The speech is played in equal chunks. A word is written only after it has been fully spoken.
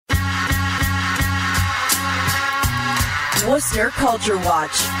Worcester Culture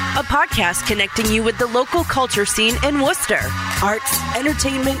Watch, a podcast connecting you with the local culture scene in Worcester. Arts,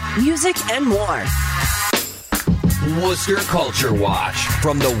 entertainment, music, and more. Worcester Culture Watch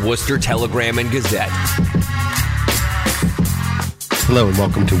from the Worcester Telegram and Gazette. Hello and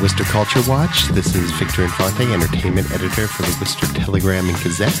welcome to Worcester Culture Watch. This is Victor Infante, entertainment editor for the Worcester Telegram and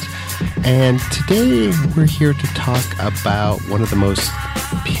Gazette. And today we're here to talk about one of the most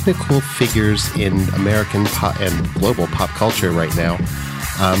pinnacle figures in American pop and global pop culture right now,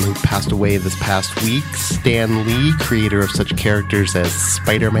 who passed away this past week. Stan Lee, creator of such characters as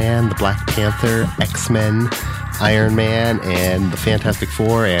Spider-Man, the Black Panther, X-Men, Iron Man, and the Fantastic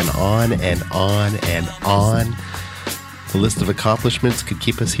Four, and on and on and on. The list of accomplishments could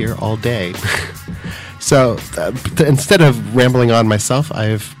keep us here all day. So instead of rambling on myself,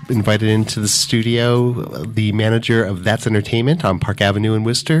 I've invited into the studio the manager of That's Entertainment on Park Avenue in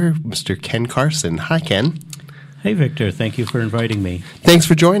Worcester, Mr. Ken Carson. Hi, Ken. Hey, Victor. Thank you for inviting me. Thanks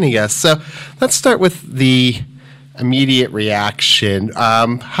for joining us. So let's start with the immediate reaction.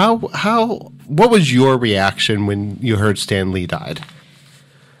 What was your reaction when you heard Stan Lee died?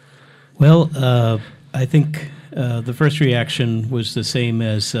 Well, I think the first reaction was the same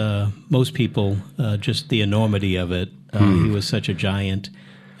as most people, just the enormity of it. He was such a giant.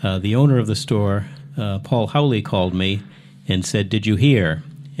 The owner of the store, Paul Howley, called me and said, "Did you hear?"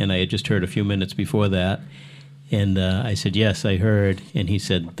 And I had just heard a few minutes before that. And I said, "Yes, I heard." And he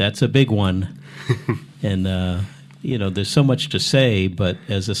said, "That's a big one." And, there's so much to say, but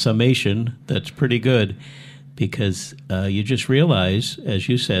as a summation, that's pretty good. Because you just realize, as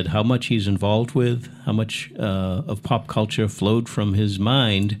you said, how much he's involved with, how much of pop culture flowed from his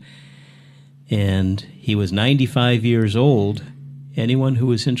mind. And he was 95 years old. Anyone who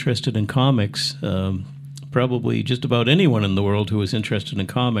was interested in comics, probably just about anyone in the world who was interested in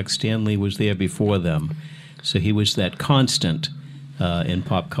comics, Stan Lee was there before them. So he was that constant in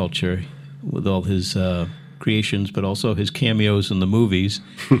pop culture with all his creations, but also his cameos in the movies.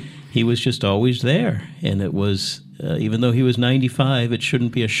 He was just always there, and it was, even though he was 95, it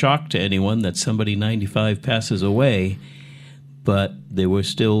shouldn't be a shock to anyone that somebody 95 passes away, but there were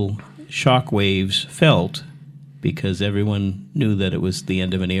still shock waves felt because everyone knew that it was the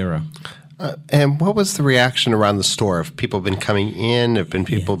end of an era. And what was the reaction around the store? Have people been coming in? Have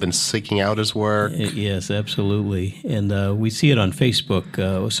people been seeking out his work? Yes, absolutely. And we see it on Facebook.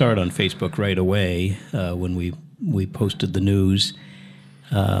 We saw it on Facebook right away when we posted the news.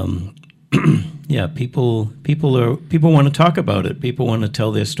 People want to talk about it. People want to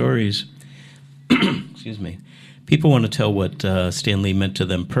tell their stories. Excuse me. People want to tell what Stan Lee meant to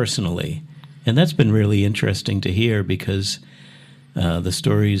them personally, and that's been really interesting to hear because the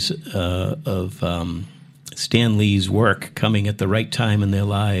stories of Stan Lee's work coming at the right time in their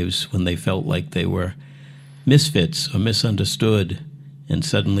lives when they felt like they were misfits or misunderstood, and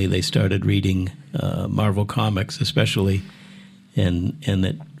suddenly they started reading Marvel Comics, especially. And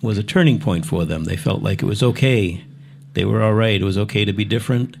it was a turning point for them. They felt like it was okay. They were all right. It was okay to be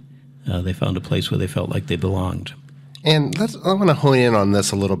different. They found a place where they felt like they belonged. And I want to hone in on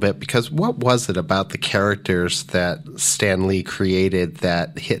this a little bit because what was it about the characters that Stan Lee created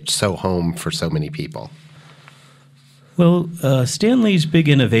that hit so home for so many people? Well, Stan Lee's big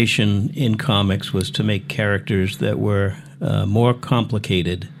innovation in comics was to make characters that were more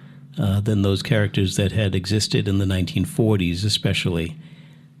complicated than those characters that had existed in the 1940s, especially.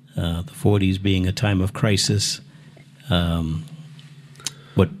 The 40s being a time of crisis.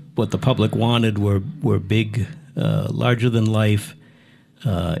 What the public wanted were big, larger-than-life,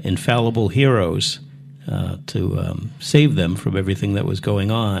 infallible heroes to save them from everything that was going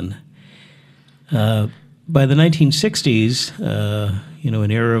on. By the 1960s,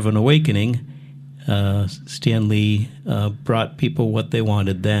 an era of an awakening, Stan Lee brought people what they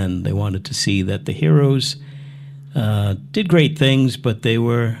wanted then. They wanted to see that the heroes did great things, but they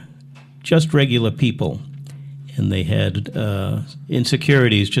were just regular people, and they had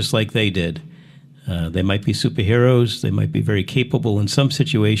insecurities just like they did. They might be superheroes, they might be very capable in some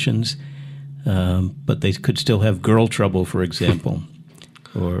situations, but they could still have girl trouble, for example.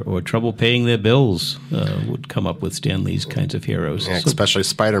 Or trouble paying their bills would come up with Stan Lee's kinds of heroes. Yeah, especially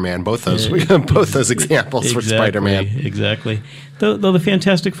Spider-Man. Both those examples for Spider-Man. Exactly. Though the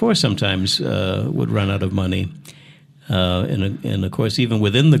Fantastic Four sometimes would run out of money. And of course, even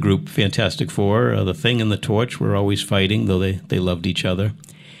within the group Fantastic Four, the Thing and the Torch were always fighting, though they loved each other.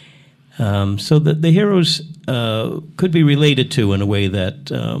 So the heroes could be related to in a way that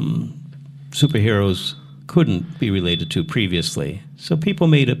superheroes couldn't be related to previously. So people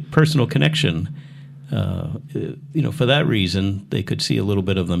made a personal connection. For that reason, they could see a little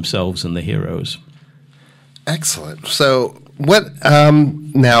bit of themselves in the heroes. Excellent. So what,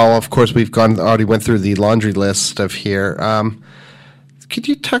 now, of course, we've already went through the laundry list of here. Could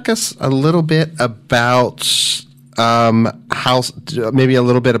you talk us a little bit about maybe a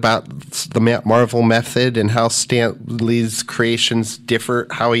little bit about the Marvel method and how Stan Lee's creations differ,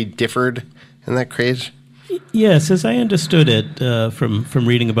 how he differed in that creation? Yes, as I understood it from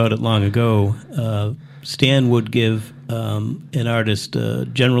reading about it long ago, Stan would give an artist a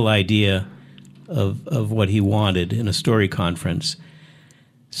general idea of what he wanted in a story conference.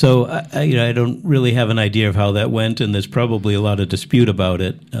 So I don't really have an idea of how that went, and there's probably a lot of dispute about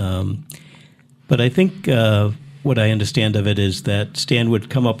it. But I think what I understand of it is that Stan would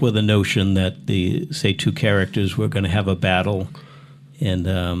come up with a notion that say two characters were going to have a battle, and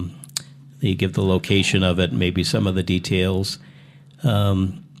they give the location of it, maybe some of the details.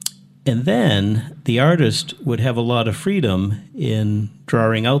 And then the artist would have a lot of freedom in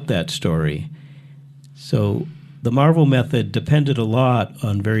drawing out that story. So the Marvel method depended a lot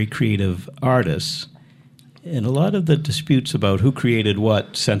on very creative artists, and a lot of the disputes about who created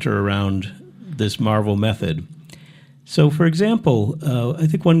what center around this Marvel method. So, for example, I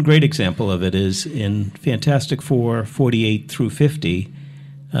think one great example of it is in Fantastic Four 48 through 50,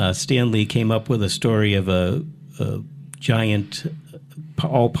 Stan Lee came up with a story of a giant,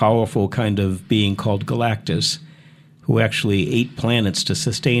 all-powerful kind of being called Galactus, who actually ate planets to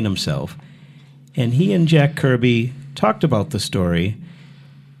sustain himself. And he and Jack Kirby talked about the story,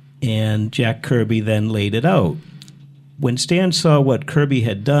 and Jack Kirby then laid it out. When Stan saw what Kirby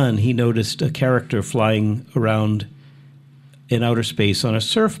had done, he noticed a character flying around in outer space on a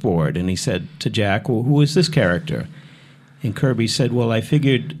surfboard, and he said to Jack, "Well, who is this character?" And Kirby said, "Well, I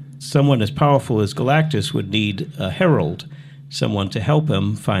figured someone as powerful as Galactus would need a herald, someone to help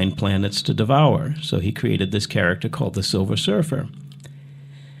him find planets to devour." So he created this character called the Silver Surfer.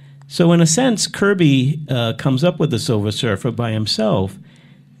 So in a sense, Kirby comes up with the Silver Surfer by himself,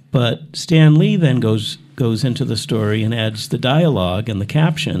 but Stan Lee then goes into the story and adds the dialogue and the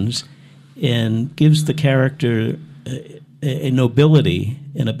captions and gives the character a nobility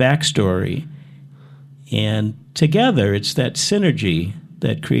and a backstory. And together, it's that synergy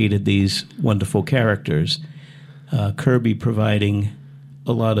that created these wonderful characters. Kirby providing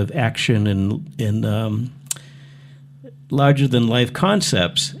a lot of action and larger-than-life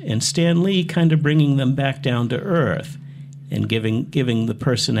concepts, and Stan Lee kind of bringing them back down to earth and giving the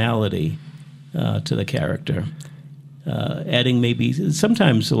personality to the character. Adding maybe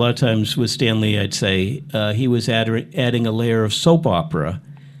sometimes, a lot of times with Stan Lee, I'd say he was adding a layer of soap opera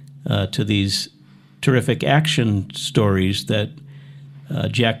to these terrific action stories that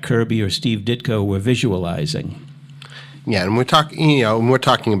Jack Kirby or Steve Ditko were visualizing. Yeah, and we're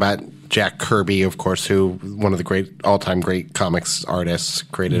talking about Jack Kirby, of course, who one of the all-time great comics artists,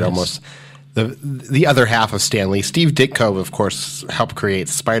 created almost the other half of Stan Lee. Steve Ditko, of course, helped create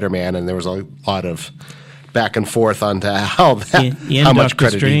Spider-Man, and there was a lot of back and forth on how much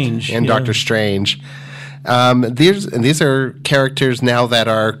credit Strange, and Doctor Strange. These are characters now that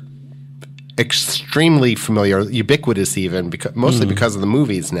are extremely familiar, ubiquitous, even mostly because of the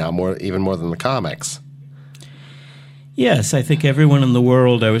movies now, even more than the comics. Yes, I think everyone in the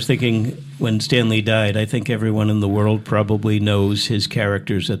world, I was thinking when Stan Lee died, I think everyone in the world probably knows his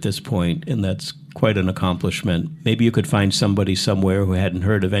characters at this point, and that's quite an accomplishment. Maybe you could find somebody somewhere who hadn't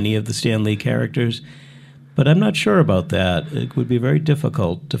heard of any of the Stan Lee characters, but I'm not sure about that. It would be very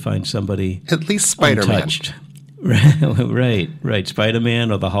difficult to find somebody at least Spider-Man. Untouched. Right.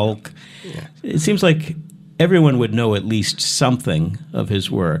 Spider-Man or the Hulk. Yeah. It seems like everyone would know at least something of his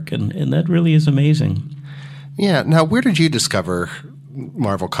work, and that really is amazing. Yeah. Now, where did you discover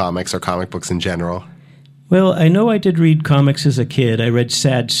Marvel Comics or comic books in general? Well, I know I did read comics as a kid. I read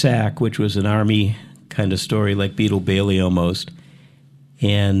Sad Sack, which was an army kind of story, like Beetle Bailey almost.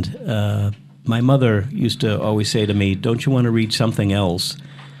 And my mother used to always say to me, "Don't you want to read something else?"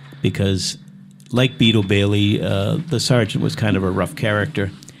 Because like Beetle Bailey, the sergeant was kind of a rough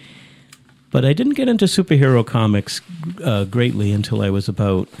character. But I didn't get into superhero comics greatly until I was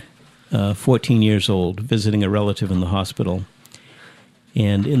about 14 years old, visiting a relative in the hospital.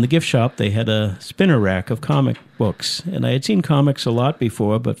 And in the gift shop, they had a spinner rack of comic books. And I had seen comics a lot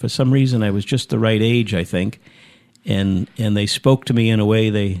before, but for some reason I was just the right age, I think. And they spoke to me in a way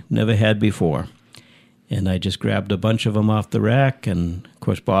they never had before. And I just grabbed a bunch of them off the rack and, of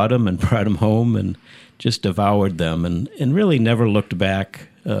course, bought them and brought them home and just devoured them and really never looked back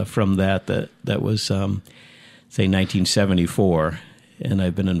from that. That was, say, 1974. And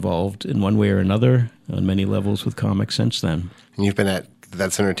I've been involved in one way or another on many levels with comics since then. And you've been at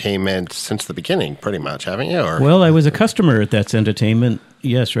That's Entertainment since the beginning, pretty much, haven't you? Or? Well, I was a customer at That's Entertainment,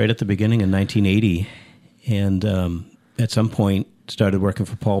 yes, right at the beginning in 1980. and at some point started working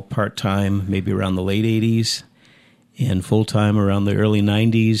for Paul part-time, maybe around the late 80s, and full-time around the early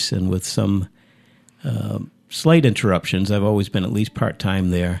 90s, and with some slight interruptions. I've always been at least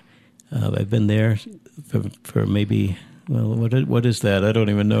part-time there. I've been there for maybe, well, what is that? I don't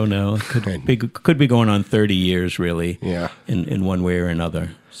even know now. It could be going on 30 years, really, in one way or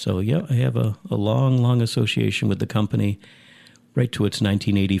another. So, yeah, I have a long association with the company right to its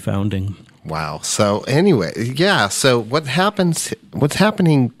 1980 founding. Wow. So anyway, yeah. So what's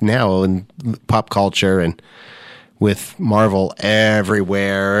happening now in pop culture and with Marvel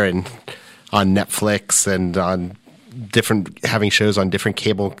everywhere and on Netflix and on having shows on different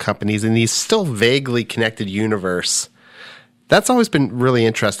cable companies in these still vaguely connected universe. That's always been really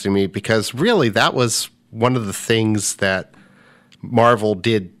interesting to me because really that was one of the things that Marvel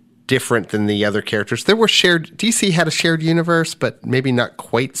did different than the other characters. DC had a shared universe, but maybe not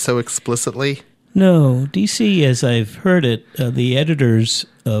quite so explicitly. No, DC, as I've heard it, the editors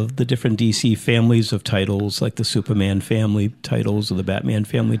of the different DC families of titles, like the Superman family titles or the Batman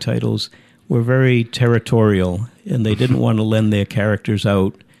family titles, were very territorial, and they didn't want to lend their characters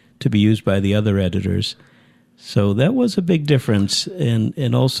out to be used by the other editors. So that was a big difference,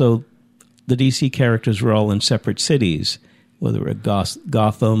 and also the DC characters were all in separate cities, whether it was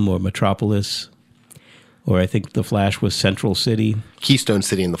Gotham or Metropolis, or I think the Flash was Central City. Keystone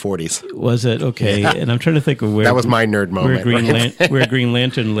City in the 40s. Was it? Okay. Yeah. And I'm trying to think of where... That was my nerd moment. Where Green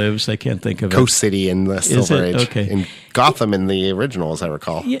Lantern lives. I can't think of it. Coast City in the Silver Age. Okay. In Gotham in the original, as I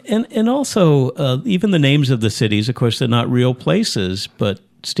recall. Yeah, and also, even the names of the cities, of course, they're not real places, but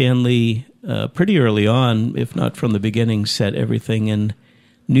Stan Lee, pretty early on, if not from the beginning, set everything in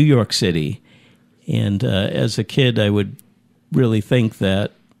New York City. And as a kid, I would really think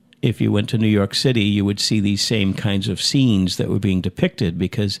that if you went to New York City, you would see these same kinds of scenes that were being depicted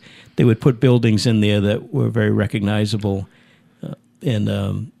because they would put buildings in there that were very recognizable.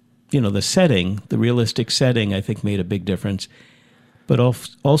 The setting, the realistic setting, I think made a big difference. But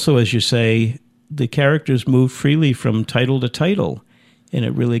also, as you say, the characters moved freely from title to title, and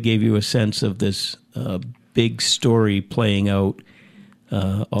it really gave you a sense of this big story playing out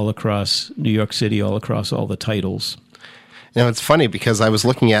all across New York City, all across all the titles. You know, it's funny because I was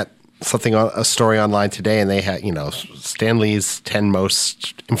looking at a story online today, and they had, Stan Lee's 10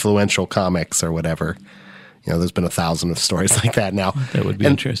 most influential comics or whatever. There's been 1,000 of stories like that now. That would be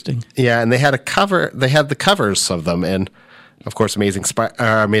interesting. Yeah, and they had a cover. They had the covers of them, and of course, Amazing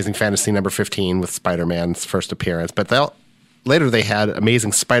Fantasy number 15 with Spider-Man's first appearance. But later they had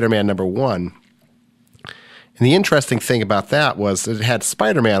Amazing Spider-Man number 1. And the interesting thing about that was that it had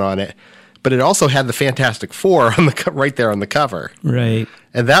Spider-Man on it, but it also had the Fantastic Four right there on the cover. Right.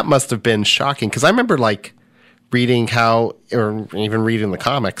 And that must have been shocking because I remember reading or even reading the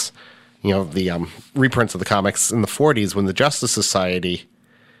comics, the reprints of the comics in the 40s when the Justice Society,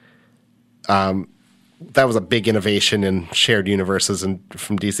 that was a big innovation in shared universes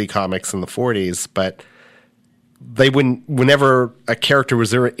from DC Comics in the 40s. But they whenever a character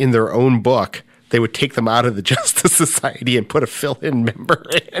was in their own book, they would take them out of the Justice Society and put a fill-in member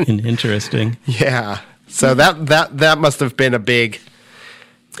in. Interesting. Yeah. So that must have been a big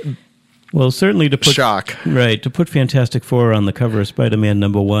certainly to put shock. Right. To put Fantastic Four on the cover of Spider-Man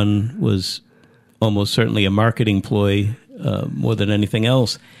number 1 was almost certainly a marketing ploy more than anything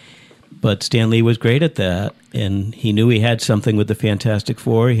else. But Stan Lee was great at that, and he knew he had something with the Fantastic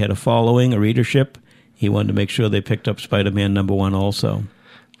Four. He had a following, a readership. He wanted to make sure they picked up Spider-Man number 1 also.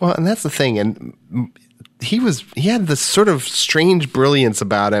 Well, and that's the thing, and he had this sort of strange brilliance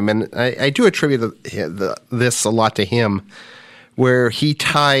about him, and I do attribute this a lot to him, where he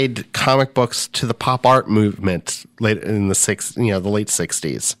tied comic books to the pop art movement late in the late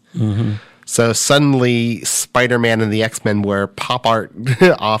 60s. Mm-hmm. So suddenly, Spider-Man and the X-Men were pop art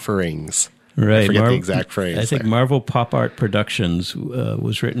offerings. Right, I forget the exact phrase. I think Marvel Pop Art Productions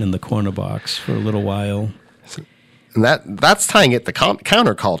was written in the corner box for a little while. And that's tying it to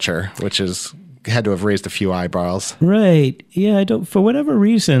counterculture, which had to have raised a few eyebrows. Right. Yeah, for whatever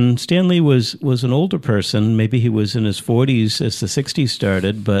reason, Stan Lee was an older person. Maybe he was in his 40s as the 60s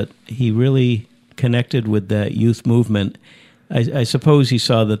started, but he really connected with that youth movement. I suppose he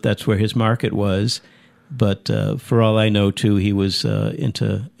saw that that's where his market was, but for all I know, too, he was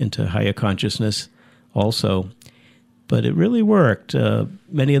into higher consciousness also. But it really worked.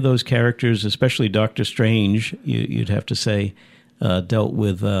 Many of those characters, especially Doctor Strange, you'd have to say, dealt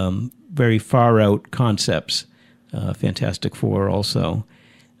with very far-out concepts. Fantastic Four also.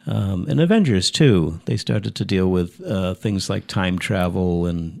 And Avengers, too. They started to deal with things like time travel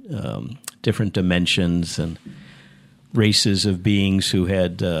and different dimensions and races of beings who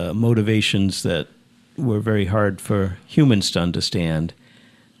had motivations that were very hard for humans to understand.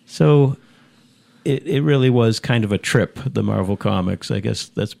 So it really was kind of a trip, the Marvel Comics. I guess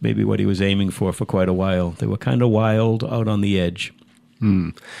that's maybe what he was aiming for quite a while. They were kind of wild, out on the edge.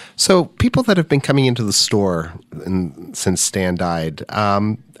 So people that have been coming into the store since Stan died,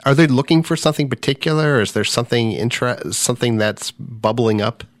 are they looking for something particular, or is there something that's bubbling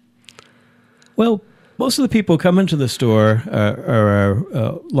up? Well, most of the people who come into the store are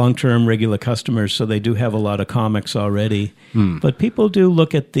long-term regular customers, so they do have a lot of comics already. But people do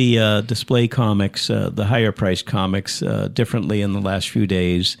look at the display comics, the higher-priced comics, differently in the last few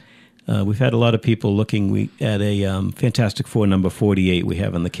days. We've had a lot of people looking at a Fantastic Four number 48 we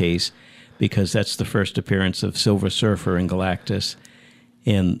have in the case, because that's the first appearance of Silver Surfer and Galactus.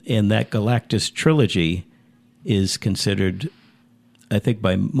 And that Galactus trilogy is considered, I think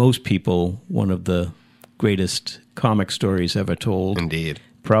by most people, one of the greatest comic stories ever told. Indeed.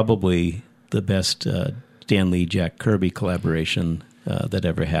 Probably the best Stan Lee, Jack Kirby collaboration that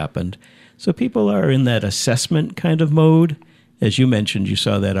ever happened. So people are in that assessment kind of mode. As you mentioned, you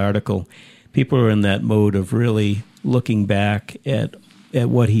saw that article. People are in that mode of really looking back at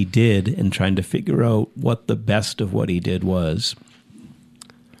what he did and trying to figure out what the best of what he did was.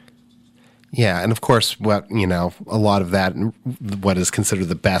 Yeah, and of course, a lot of that, what is considered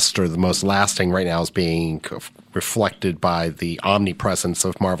the best or the most lasting right now, is being reflected by the omnipresence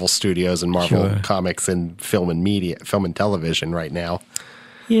of Marvel Studios and Marvel Comics in film and television right now.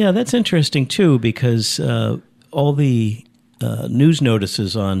 Yeah, that's interesting too, because all the news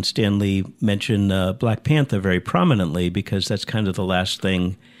notices on Stan Lee mention Black Panther very prominently, because that's kind of the last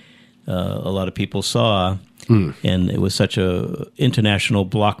thing a lot of people saw. And it was such a international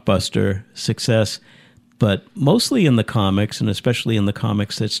blockbuster success. But mostly in the comics, and especially in the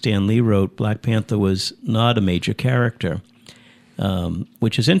comics that Stan Lee wrote, Black Panther was not a major character,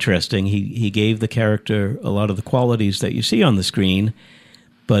 which is interesting. He gave the character a lot of the qualities that you see on the screen,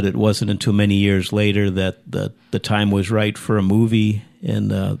 but it wasn't until many years later that the time was right for a movie,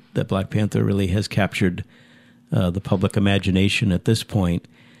 and that Black Panther really has captured the public imagination at this point.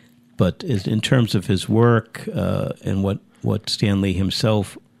 But in terms of his work and what Stan Lee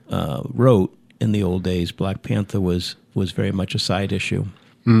himself wrote in the old days, Black Panther was very much a side issue.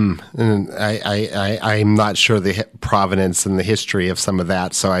 And I'm not sure the provenance and the history of some of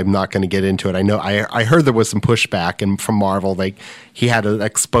that, so I'm not going to get into it. I know I heard there was some pushback, and from Marvel, he had an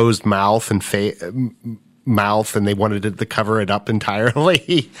exposed mouth and and they wanted to cover it up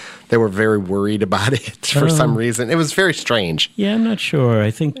entirely. They were very worried about it for some reason. It was very strange. Yeah, I'm not sure. I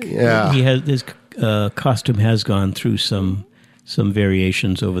think his costume has gone through some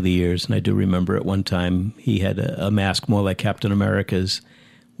variations over the years, and I do remember at one time he had a mask more like Captain America's,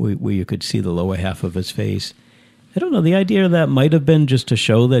 where you could see the lower half of his face. I don't know. The idea of that might have been just to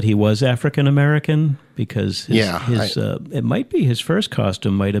show that he was African American, because it might be his first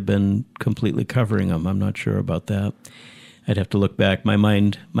costume might have been completely covering him. I'm not sure about that. I'd have to look back. My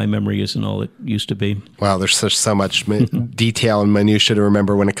memory isn't all it used to be. Wow, there's so much detail and minutia to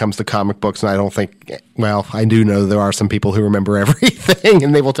remember when it comes to comic books, and I don't think. Well, I do know there are some people who remember everything,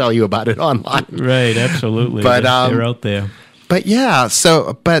 and they will tell you about it online. Right, absolutely. But they're out there. I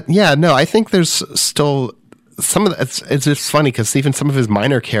think there's still. Some of it's just funny because even some of his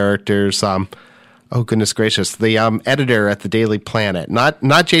minor characters, oh goodness gracious, the editor at the Daily Planet,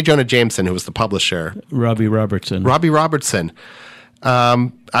 not J. Jonah Jameson, who was the publisher, Robbie Robertson.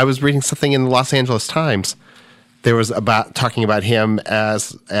 I was reading something in the Los Angeles Times. There was talking about him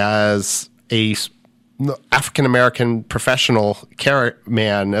as a African American professional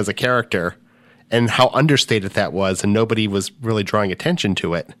man as a character, and how understated that was, and nobody was really drawing attention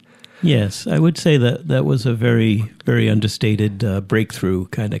to it. Yes, I would say that was a very, very understated breakthrough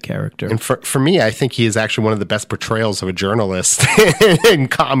kind of character. And for me, I think he is actually one of the best portrayals of a journalist in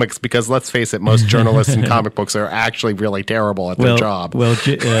comics, because let's face it, most journalists in comic books are actually really terrible at their job. Well,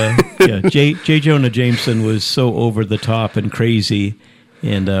 J. Jonah Jameson was so over the top and crazy,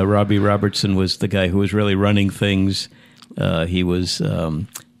 and Robbie Robertson was the guy who was really running things. He was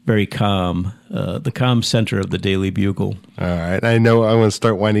very calm, the calm center of the Daily Bugle. All right. I know I want to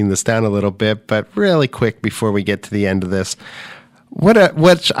start winding this down a little bit, but really quick before we get to the end of this, what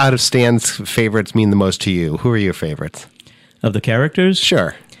out of Stan's favorites mean the most to you? Who are your favorites? Of the characters?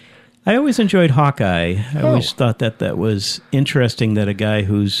 Sure. I always enjoyed Hawkeye. I always thought that was interesting, that a guy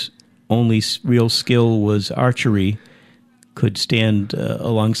whose only real skill was archery could stand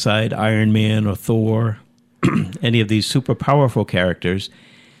alongside Iron Man or Thor, any of these super powerful characters,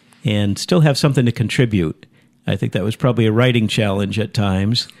 and still have something to contribute. I think that was probably a writing challenge at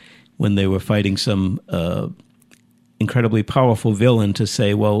times when they were fighting some incredibly powerful villain to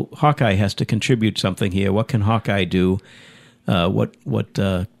say, well, Hawkeye has to contribute something here. What can Hawkeye do? What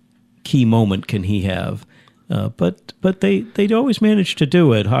key moment can he have? But they'd always manage to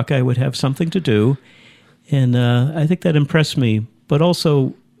do it. Hawkeye would have something to do, and I think that impressed me. But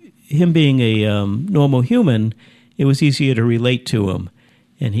also, him being a normal human, it was easier to relate to him,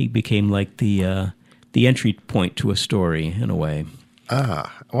 and he became like the entry point to a story in a way.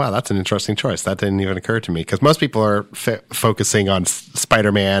 Wow, that's an interesting choice. That didn't even occur to me, because most people are focusing on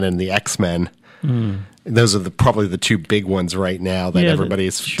Spider-Man and the X-Men. Those are probably the two big ones right now that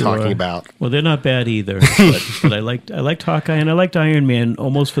everybody's talking about. Well, they're not bad either, but I liked Hawkeye, and I liked Iron Man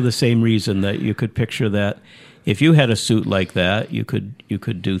almost for the same reason, that you could picture that if you had a suit like that, you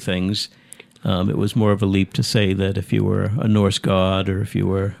could do things. It was more of a leap to say that if you were a Norse god or if you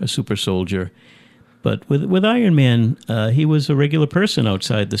were a super soldier. But with Iron Man, he was a regular person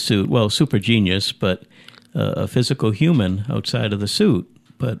outside the suit. Well, super genius, but a physical human outside of the suit.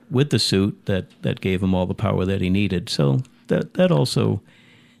 But with the suit, that gave him all the power that he needed. So that also,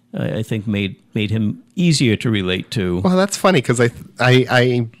 I think, made him easier to relate to. Well, that's funny, because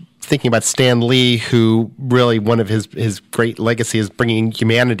I thinking about Stan Lee, who really one of his great legacy is bringing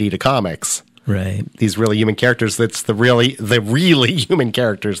humanity to comics. Right. These really human characters. That's the really human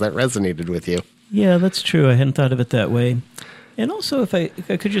characters that resonated with you. Yeah, that's true. I hadn't thought of it that way. And also, if I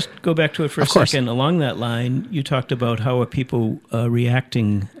could just go back to it for a second, along that line, you talked about how are people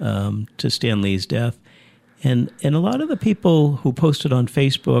reacting to Stan Lee's death. And a lot of the people who posted on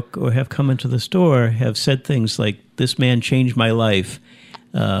Facebook or have come into the store have said things like, "This man changed my life,"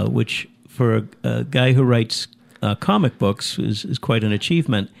 which for a guy who writes comic books is quite an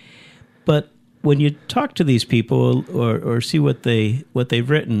achievement. But when you talk to these people or see what they've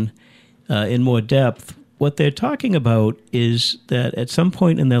written in more depth, what they're talking about is that at some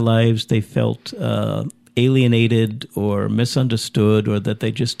point in their lives they felt alienated or misunderstood, or that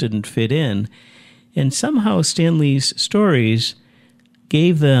they just didn't fit in. And somehow Stan Lee's stories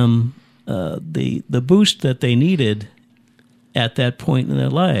gave them the boost that they needed at that point in their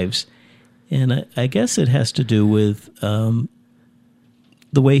lives. And I guess it has to do with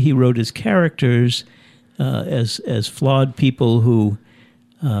the way he wrote his characters as flawed people who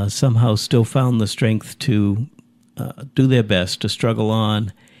somehow still found the strength to do their best, to struggle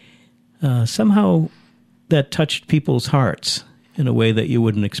on. Somehow that touched people's hearts in a way that you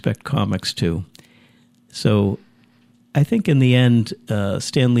wouldn't expect comics to. So I think in the end,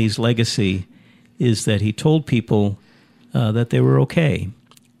 Stan Lee's legacy is that he told people that they were okay,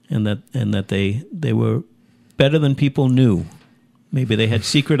 and that they were better than people knew. Maybe they had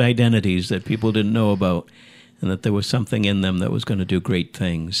secret identities that people didn't know about, and that there was something in them that was going to do great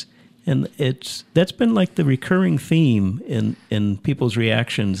things. And that's been like the recurring theme in people's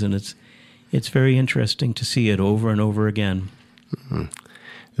reactions, and it's very interesting to see it over and over again. Mm-hmm.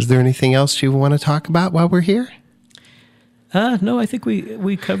 Is there anything else you want to talk about while we're here? No, I think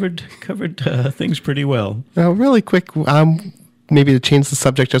we covered things pretty well. Really quick, maybe to change the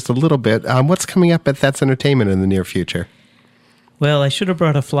subject just a little bit, what's coming up at That's Entertainment in the near future? Well, I should have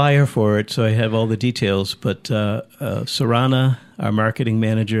brought a flyer for it, so I have all the details. But Sarana, our marketing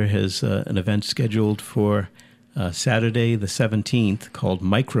manager, has an event scheduled for Saturday the 17th called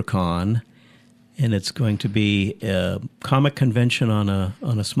Microcon, and it's going to be a comic convention on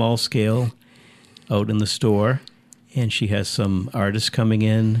a small scale out in the store. And she has some artists coming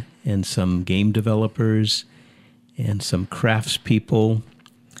in, and some game developers, and some crafts people.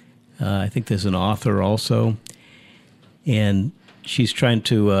 I think there's an author also, and she's trying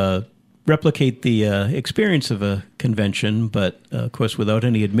to replicate the experience of a convention, but of course without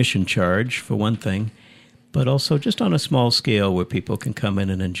any admission charge, for one thing, but also just on a small scale where people can come in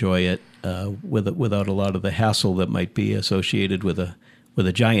and enjoy it without a lot of the hassle that might be associated with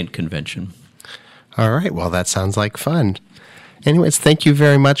a giant convention. All right. Well, that sounds like fun. Anyways, thank you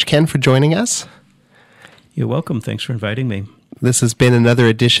very much, Ken, for joining us. You're welcome. Thanks for inviting me. This has been another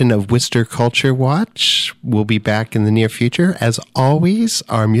edition of Worcester Culture Watch. We'll be back in the near future. As always,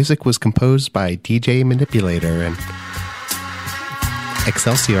 our music was composed by DJ Manipulator and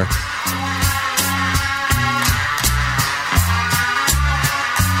Excelsior.